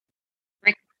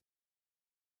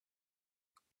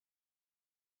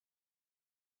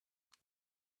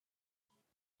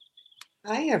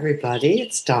Hi, everybody.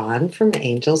 It's Dawn from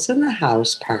Angels in the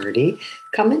House Party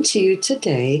coming to you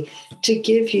today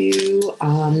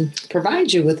to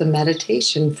provide you with a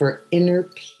meditation for inner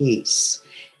peace.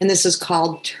 And this is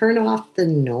called Turn Off the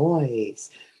Noise.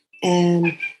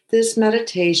 And this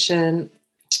meditation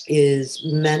is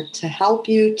meant to help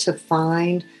you to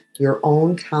find your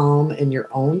own calm and your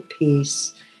own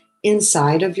peace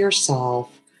inside of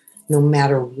yourself, no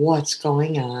matter what's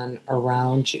going on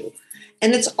around you.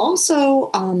 And it's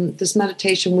also this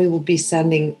meditation, we will be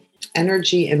sending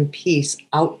energy and peace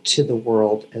out to the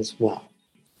world as well.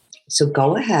 So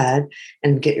go ahead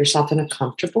and get yourself in a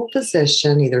comfortable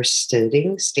position, either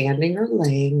sitting, standing, or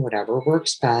laying, whatever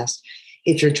works best.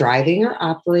 If you're driving or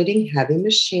operating heavy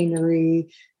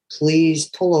machinery, please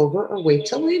pull over or wait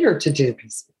till later to do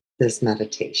this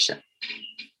meditation.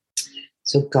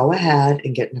 So go ahead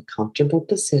and get in a comfortable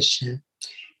position.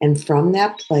 And from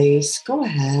that place, go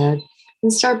ahead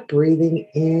and start breathing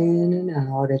in and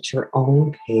out at your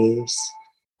own pace,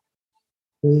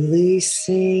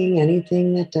 releasing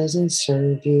anything that doesn't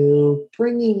serve you,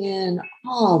 bringing in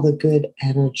all the good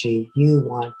energy you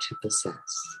want to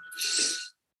possess.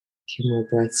 Few more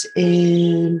breaths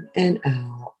in and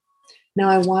out. Now,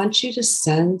 I want you to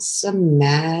sense,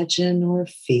 imagine, or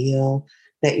feel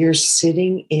that you're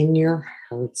sitting in your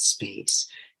heart space.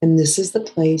 And this is the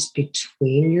place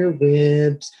between your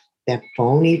ribs, that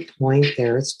bony point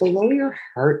there. It's below your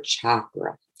heart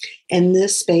chakra. And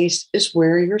this space is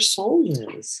where your soul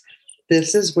is.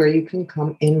 This is where you can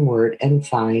come inward and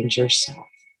find yourself.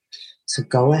 So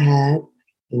go ahead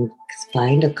and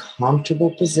find a comfortable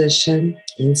position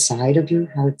inside of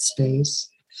your heart space.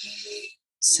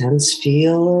 Sense,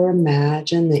 feel, or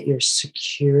imagine that you're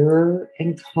secure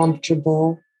and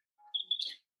comfortable.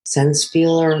 Sense,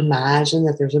 feel, or imagine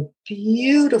that there's a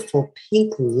beautiful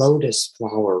pink lotus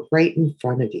flower right in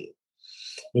front of you.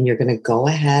 And you're going to go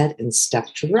ahead and step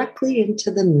directly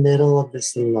into the middle of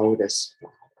this lotus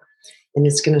flower. And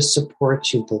it's going to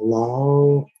support you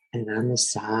below and on the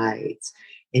sides.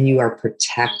 And you are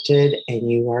protected and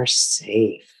you are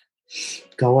safe.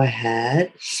 Go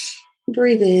ahead,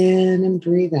 breathe in and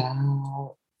breathe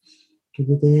out.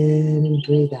 Breathe in and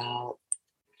breathe out.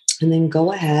 And then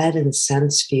go ahead and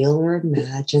sense, feel, or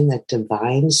imagine that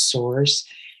divine source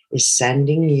is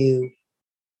sending you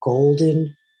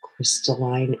golden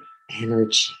crystalline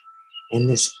energy. And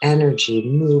this energy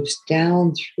moves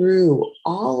down through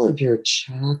all of your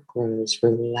chakras,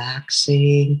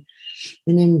 relaxing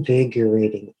and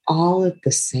invigorating all at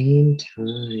the same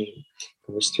time.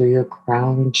 Goes through your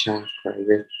crown chakra,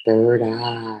 your third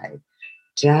eye,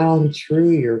 down through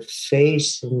your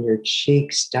face and your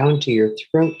cheeks, down to your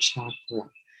throat chakra,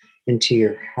 into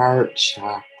your heart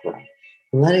chakra,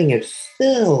 letting it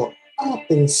fill up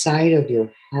inside of your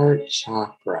heart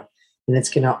chakra. And it's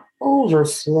going to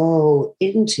overflow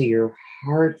into your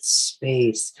heart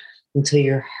space until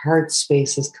your heart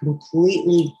space is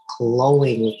completely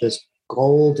glowing with this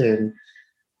golden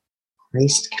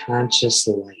Christ conscious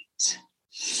light.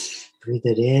 Breathe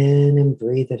it in and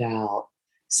breathe it out.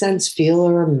 Sense, feel,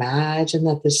 or imagine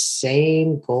that the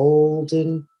same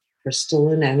golden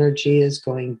crystalline energy is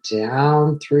going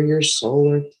down through your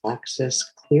solar plexus,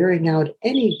 clearing out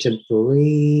any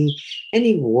debris,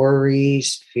 any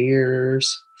worries,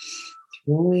 fears,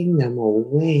 throwing them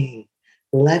away,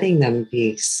 letting them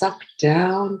be sucked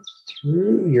down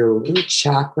through your root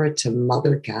chakra to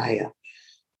Mother Gaia,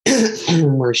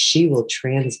 where she will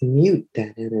transmute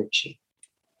that energy.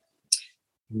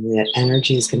 And that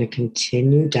energy is going to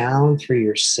continue down through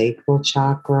your sacral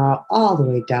chakra, all the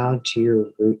way down to your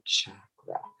root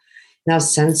chakra. Now,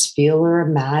 sense, feel, or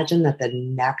imagine that the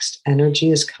next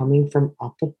energy is coming from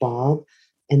up above,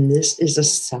 and this is a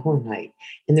selenite.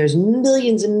 And there's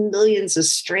millions and millions of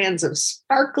strands of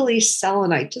sparkly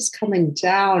selenite just coming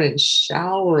down and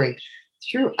showering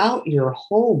throughout your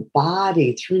whole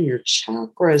body, through your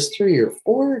chakras, through your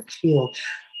auric field,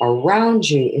 around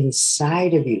you,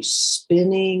 inside of you,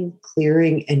 spinning,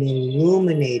 clearing, and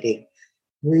illuminating,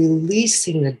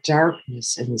 releasing the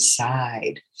darkness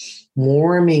inside,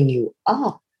 warming you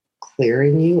up,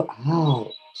 clearing you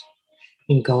out.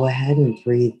 And go ahead and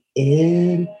breathe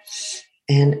in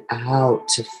and out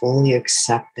to fully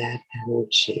accept that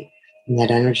energy. And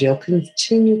that energy will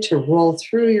continue to roll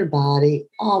through your body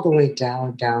all the way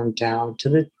down, down, down to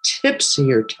the tips of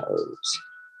your toes.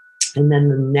 And then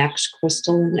the next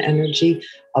crystalline energy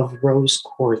of rose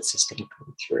quartz is going to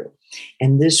come through.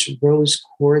 And this rose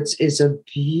quartz is a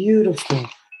beautiful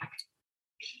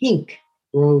pink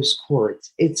rose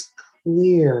quartz. It's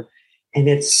clear and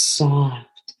it's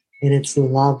soft and it's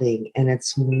loving and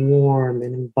it's warm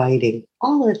and inviting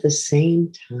all at the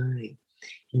same time.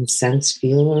 And sense,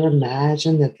 feel, or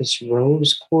imagine that this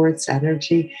rose quartz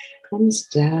energy comes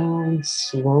down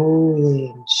slowly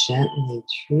and gently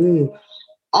through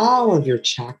all of your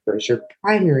chakras, your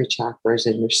primary chakras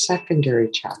and your secondary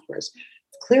chakras,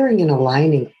 clearing and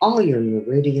aligning all your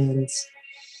meridians.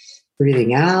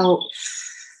 Breathing out,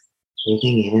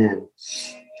 breathing in,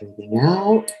 breathing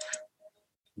out,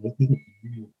 breathing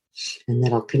in. And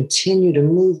that'll continue to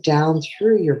move down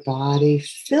through your body,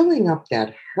 filling up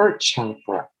that heart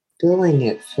chakra, filling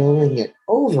it,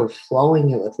 overflowing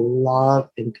it with love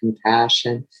and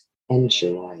compassion and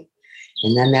joy.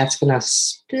 And then that's going to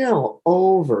spill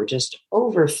over, just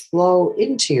overflow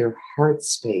into your heart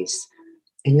space.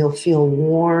 And you'll feel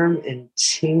warm and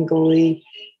tingly.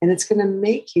 And it's going to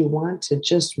make you want to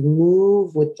just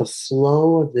move with the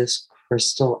flow of this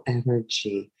crystal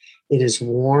energy. It is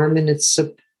warm and it's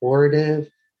supportive,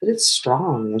 but it's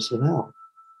strong as well.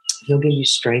 It'll give you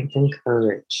strength and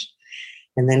courage.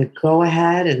 And then go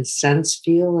ahead and sense,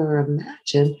 feel, or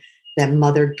imagine that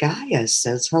Mother Gaia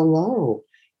says hello.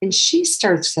 And she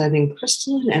starts sending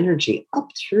crystalline energy up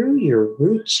through your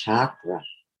root chakra.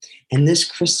 And this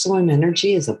crystalline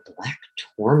energy is a black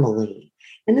tourmaline.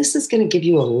 And this is going to give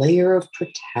you a layer of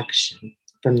protection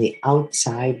from the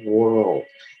outside world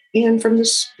and from the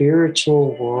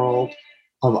spiritual world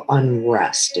of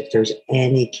unrest. If there's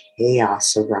any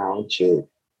chaos around you,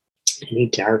 any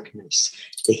darkness,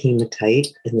 the hematite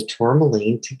and the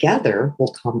tourmaline together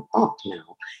will come up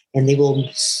now. And they will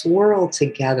swirl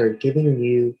together, giving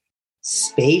you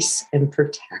space and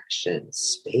protection,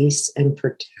 space and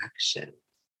protection.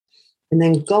 And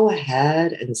then go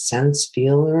ahead and sense,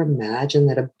 feel, or imagine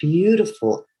that a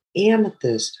beautiful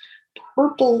amethyst,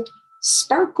 purple,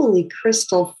 sparkly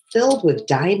crystal filled with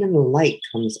diamond light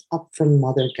comes up from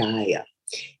Mother Gaia.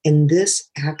 And this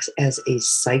acts as a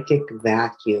psychic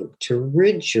vacuum to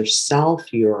rid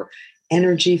yourself, your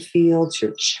energy fields,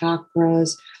 your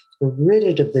chakras, rid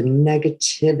it of the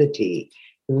negativity,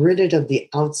 rid it of the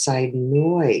outside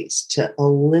noise, to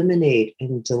eliminate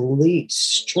and delete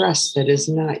stress that is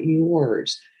not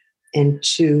yours, and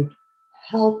to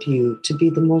help you to be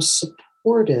the most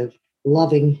supportive,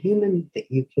 loving human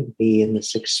that you can be in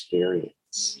this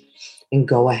experience. And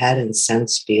go ahead and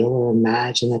sense, feel, or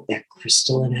imagine that that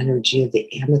crystalline energy of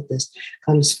the amethyst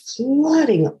comes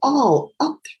flooding all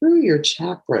up through your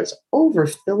chakras,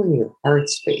 overfilling your heart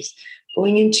space,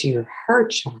 going into your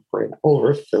heart chakra and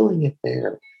overfilling it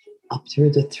there, up through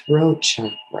the throat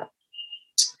chakra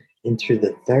and through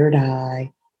the third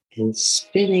eye, and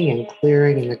spinning and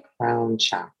clearing in the crown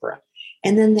chakra.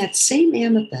 And then that same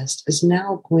amethyst is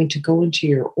now going to go into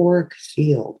your auric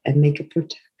field and make a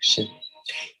protection.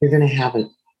 You're going to have an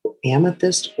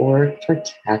amethyst auric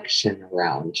protection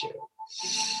around you.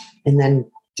 And then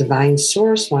Divine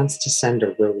Source wants to send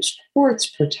a rose quartz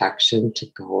protection to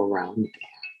go around that.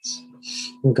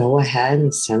 And go ahead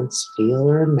and sense, feel,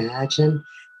 or imagine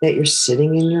that you're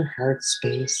sitting in your heart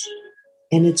space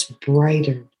and it's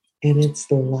brighter and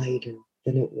it's lighter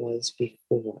than it was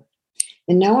before.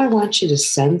 And now I want you to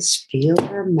sense, feel,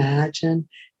 or imagine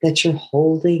that you're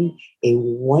holding a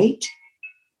white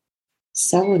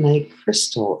selenite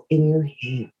crystal in your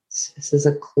hands. This is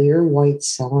a clear white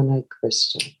selenite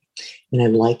crystal. And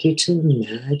I'd like you to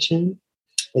imagine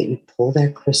that you pull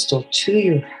that crystal to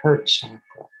your heart chakra.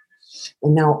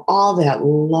 And now all that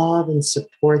love and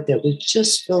support that we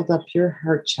just filled up your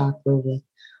heart chakra with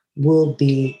will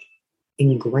be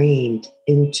ingrained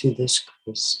into this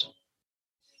crystal.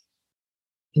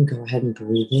 And go ahead and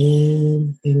breathe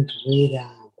in and breathe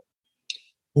out.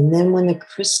 And then when the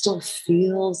crystal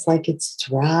feels like it's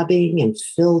throbbing and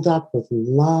filled up with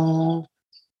love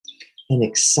and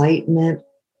excitement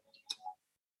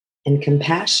and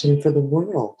compassion for the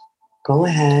world, go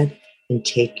ahead and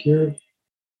take your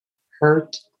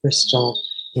heart crystal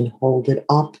and hold it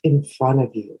up in front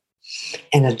of you.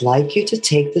 And I'd like you to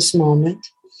take this moment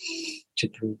to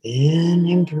breathe in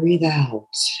and breathe out,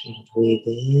 and breathe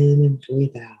in and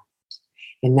breathe out.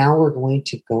 And now we're going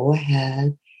to go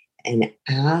ahead and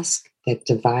ask that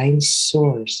Divine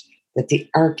Source, that the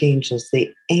archangels,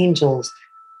 the angels,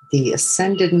 the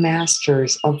ascended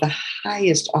masters of the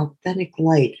highest authentic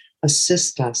light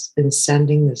assist us in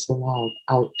sending this love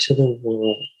out to the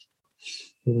world.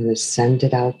 We want to send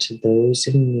it out to those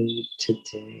in need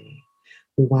today.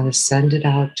 We want to send it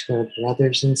out to our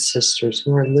brothers and sisters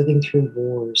who are living through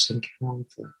wars and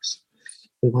conflicts.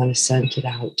 We want to send it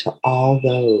out to all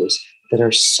those that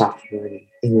are suffering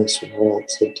in this world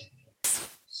today.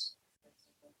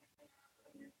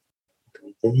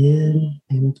 Breathe in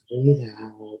and breathe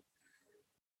out.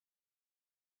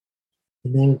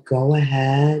 And then go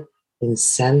ahead and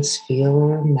sense, feel,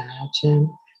 or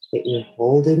imagine that you're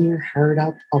holding your heart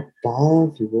up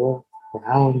above your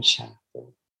crown chakra.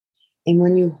 And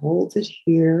when you hold it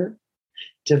here,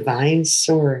 Divine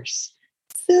Source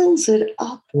fills it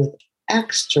up with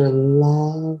extra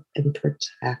love and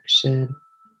protection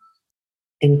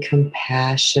and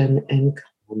compassion and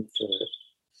comfort.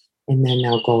 And then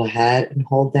now go ahead and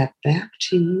hold that back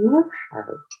to your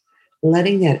heart,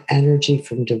 letting that energy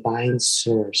from Divine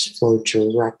Source flow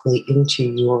directly into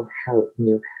your heart and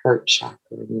your heart chakra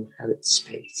and your heart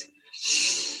space.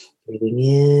 Breathing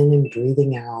in and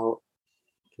breathing out.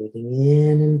 Breathing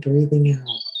in and breathing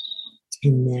out.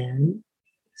 And then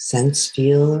sense,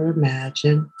 feel, or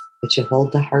imagine that you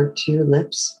hold the heart to your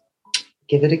lips,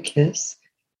 give it a kiss,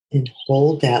 and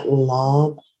hold that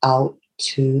love out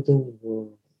to the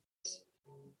world.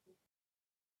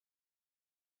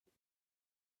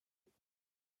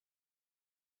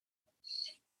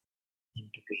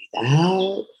 And breathe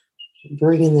out,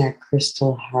 bringing that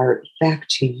crystal heart back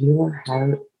to your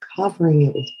heart, covering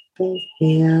it with both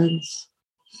hands,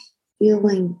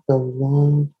 feeling the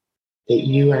love that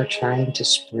you are trying to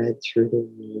spread through the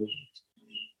world.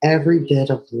 Every bit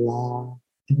of love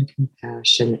and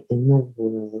compassion in the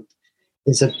world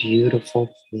is a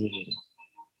beautiful thing.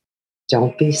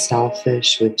 Don't be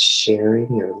selfish with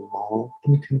sharing your love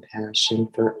and compassion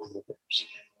for others.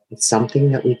 It's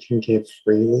something that we can give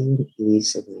freely and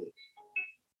easily.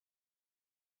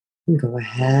 And go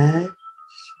ahead,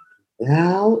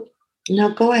 out. Now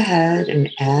go ahead and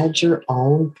add your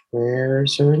own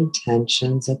prayers or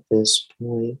intentions at this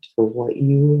point for what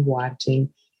you are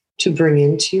wanting to bring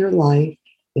into your life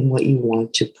and what you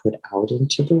want to put out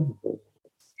into the world.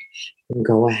 And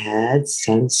go ahead,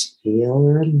 sense, feel,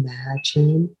 or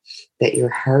imagine that your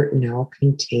heart now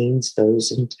contains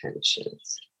those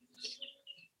intentions.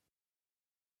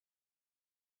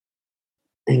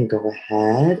 And go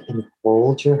ahead and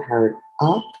hold your heart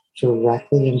up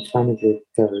directly in front of your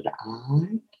third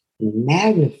eye,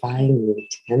 magnifying the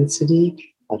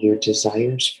intensity of your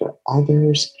desires for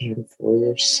others and for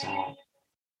yourself.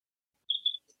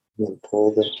 And then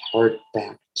pull the heart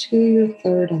back to your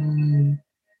third eye,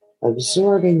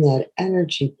 absorbing that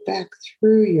energy back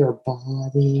through your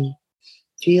body,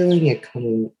 feeling it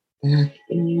coming back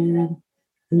in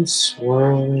and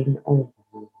swirling around.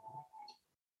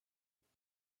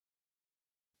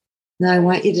 Now I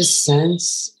want you to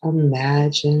sense,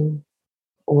 imagine,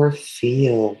 or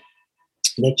feel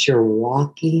that you're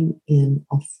walking in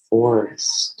a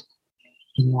forest.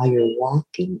 And while you're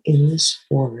walking in this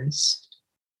forest,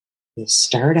 you'll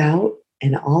start out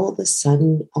and all of a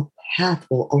sudden a path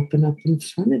will open up in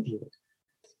front of you.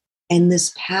 And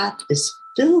this path is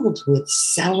filled with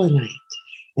selenite.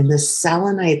 And the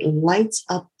selenite lights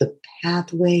up the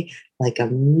pathway like a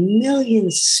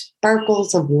million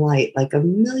sparkles of light, like a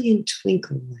million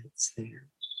twinkle lights there.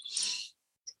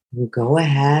 And go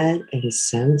ahead and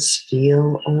sense,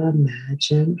 feel, or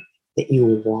imagine that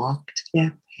you walked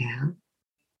that path.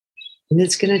 And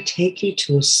it's going to take you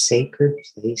to a sacred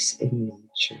place in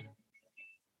nature.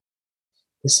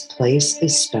 This place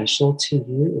is special to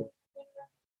you.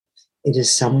 It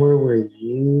is somewhere where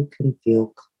you can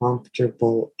feel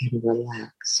comfortable and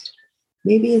relaxed.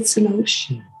 Maybe it's an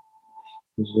ocean.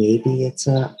 Maybe it's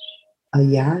a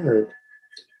yard.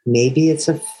 Maybe it's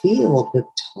a field with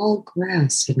tall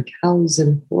grass and cows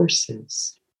and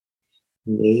horses.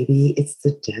 Maybe it's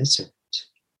the desert.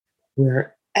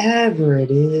 Wherever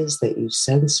it is that you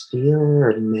sense, feel,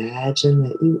 or imagine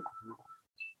that you are,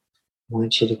 I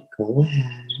want you to go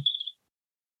ahead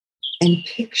and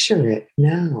picture it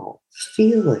now.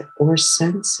 Feel it or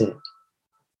sense it.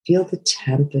 Feel the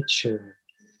temperature.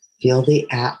 Feel the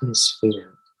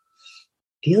atmosphere.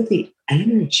 Feel the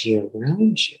energy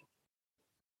around you.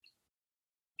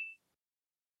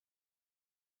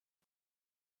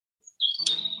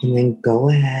 And then go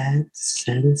ahead,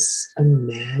 sense,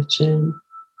 imagine,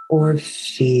 or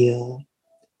feel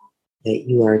that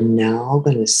you are now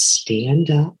going to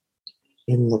stand up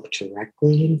and look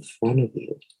directly in front of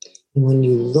you. And when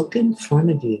you look in front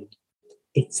of you,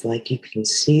 it's like you can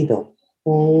see the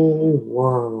whole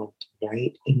world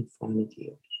right in front of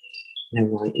you. And I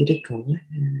want you to go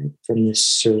ahead from this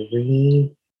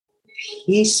serene,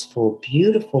 peaceful,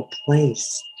 beautiful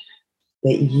place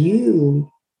that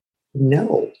you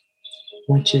know. I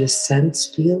want you to sense,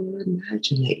 feel, or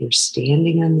imagine that you're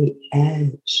standing on the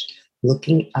edge,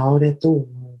 looking out at the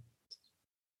world.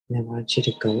 And I want you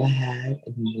to go ahead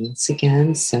and once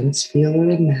again, sense, feel, or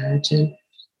imagine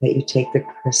that you take the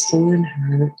crystalline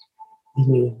heart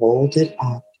and you hold it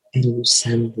up and you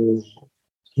send love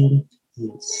and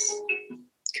peace,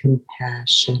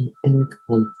 compassion, and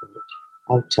comfort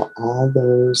out to all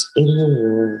those in the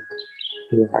world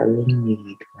you are in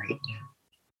need right now.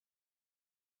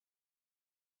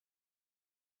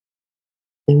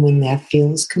 And when that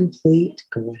feels complete,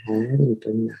 go ahead and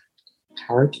bring the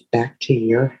heart back to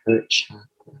your heart chakra.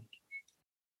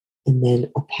 And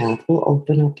then a path will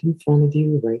open up in front of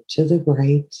you, right to the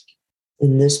right.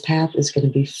 And this path is going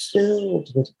to be filled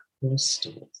with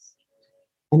crystals.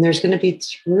 And there's going to be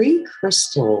 3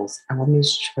 crystals on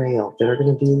this trail that are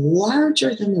going to be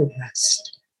larger than the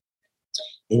rest.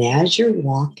 And as you're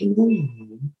walking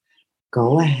along,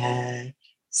 go ahead,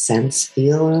 sense,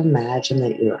 feel, or imagine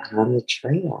that you're on the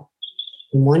trail.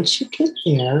 And once you get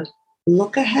there,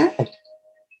 look ahead.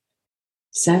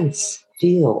 Sense,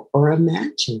 feel, or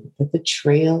imagine that the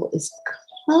trail is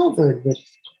covered with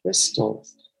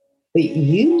crystals. But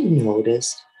you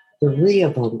notice 3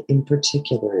 of them in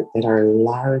particular that are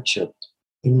larger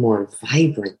and more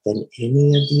vibrant than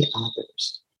any of the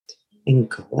others. And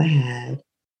go ahead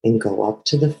and go up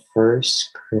to the first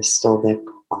crystal that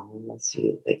calls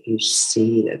you, that you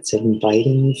see, that's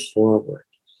inviting you forward.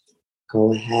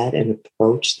 Go ahead and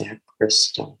approach that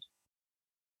crystal.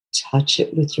 Touch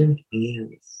it with your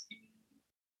hands.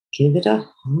 Give it a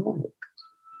hug.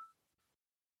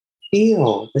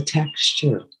 Feel the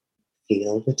texture.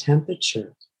 Feel the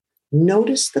temperature.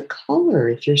 Notice the color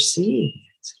if you're seeing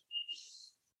it.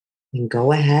 And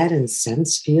go ahead and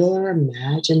sense, feel, or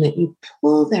imagine that you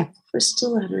pull that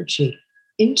crystal energy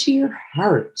into your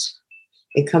heart.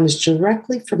 It comes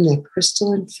directly from that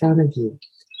crystal in front of you,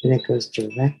 and it goes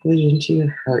directly into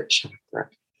your heart chakra.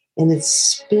 And it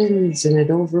spins and it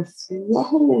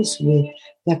overflows with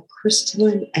that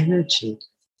crystalline energy.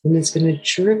 And it's going to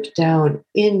drip down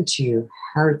into your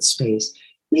heart space,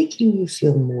 making you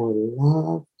feel more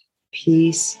love,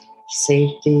 peace,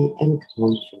 safety, and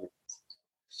comfort.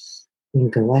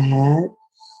 And go ahead,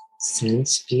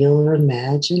 sense, feel, or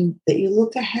imagine that you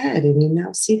look ahead and you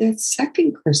now see that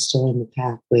second crystal in the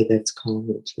pathway that's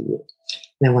calling to you.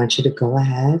 And I want you to go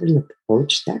ahead and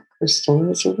approach that crystal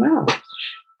as well.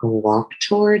 Go walk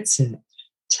towards it,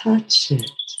 touch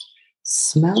it,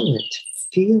 smell it,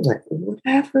 feel it.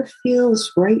 Whatever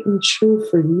feels right and true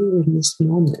for you in this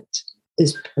moment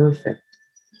is perfect.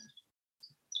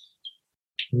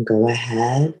 And go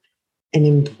ahead and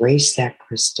embrace that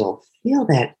crystal. Feel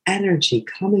that energy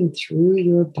coming through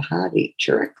your body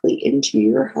directly into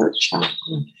your heart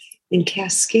chakra and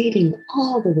cascading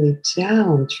all the way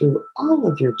down through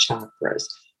all of your chakras.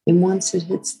 And once it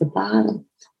hits the bottom,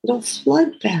 it'll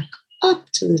flood back up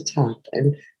to the top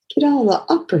and get all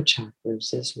the upper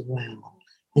chakras as well.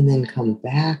 And then come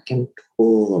back and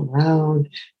pull around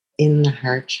in the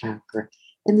heart chakra.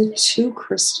 And the 2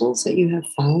 crystals that you have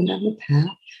found on the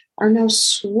path are now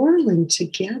swirling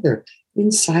together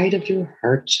inside of your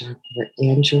heart chakra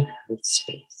and your heart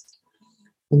space.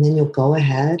 And then you'll go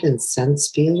ahead and sense,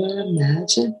 feel, or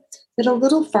imagine that a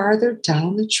little farther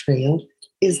down the trail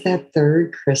is that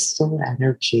 3rd crystal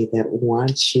energy that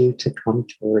wants you to come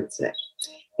towards it.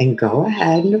 And go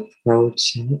ahead and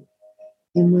approach it.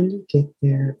 And when you get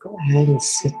there, go ahead and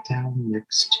sit down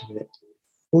next to it.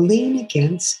 Lean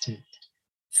against it.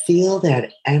 Feel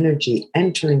that energy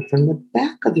entering from the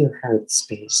back of your heart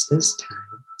space this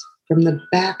time, from the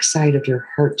back side of your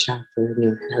heart chakra and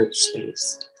your heart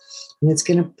space. And it's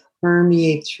going to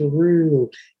permeate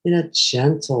through in a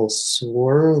gentle,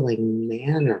 swirling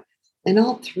manner. And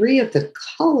all 3 of the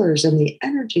colors and the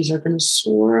energies are going to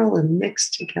swirl and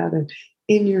mix together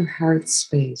in your heart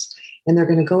space. And they're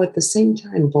going to go at the same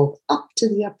time, both up to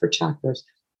the upper chakras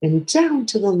and down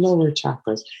to the lower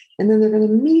chakras. And then they're going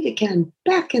to meet again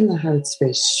back in the heart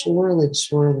space, swirling,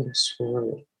 swirling,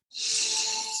 swirling.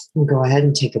 And go ahead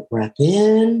and take a breath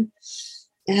in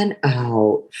and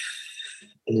out.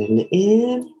 In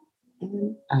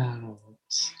and out.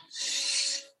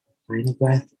 Final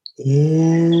breath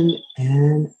in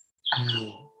and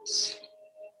out.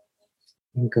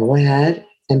 And go ahead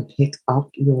and pick up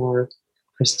your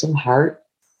crystal heart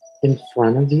in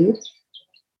front of you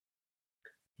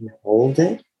and hold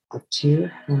it up to your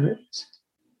heart.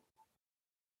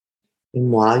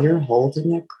 And while you're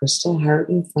holding that crystal heart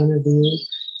in front of you,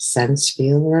 sense,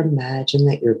 feel, or imagine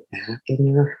that you're back in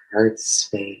your heart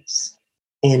space.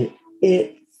 And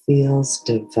it feels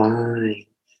divine.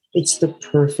 It's the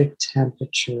perfect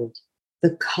temperature.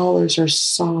 The colors are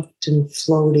soft and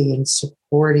floaty and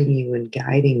supporting you and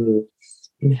guiding you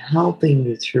and helping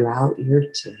you throughout your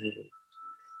day.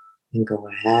 And go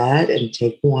ahead and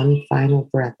take one final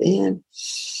breath in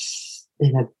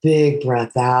and a big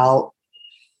breath out.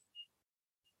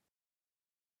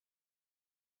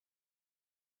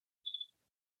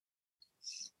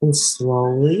 And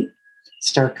slowly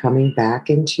start coming back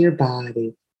into your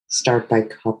body. Start by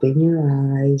cupping your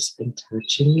eyes and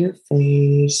touching your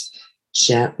face,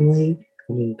 gently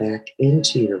coming back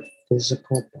into your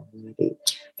physical body,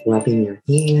 rubbing your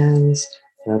hands,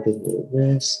 rubbing your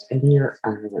wrists and your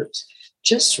arms,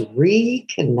 just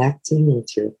reconnecting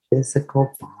with your physical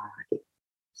body.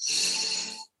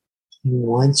 And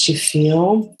once you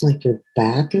feel like you're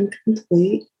back and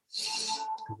complete,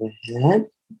 go ahead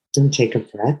and take a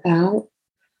breath out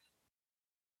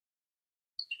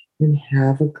and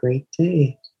have a great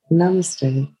day.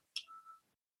 Namaste.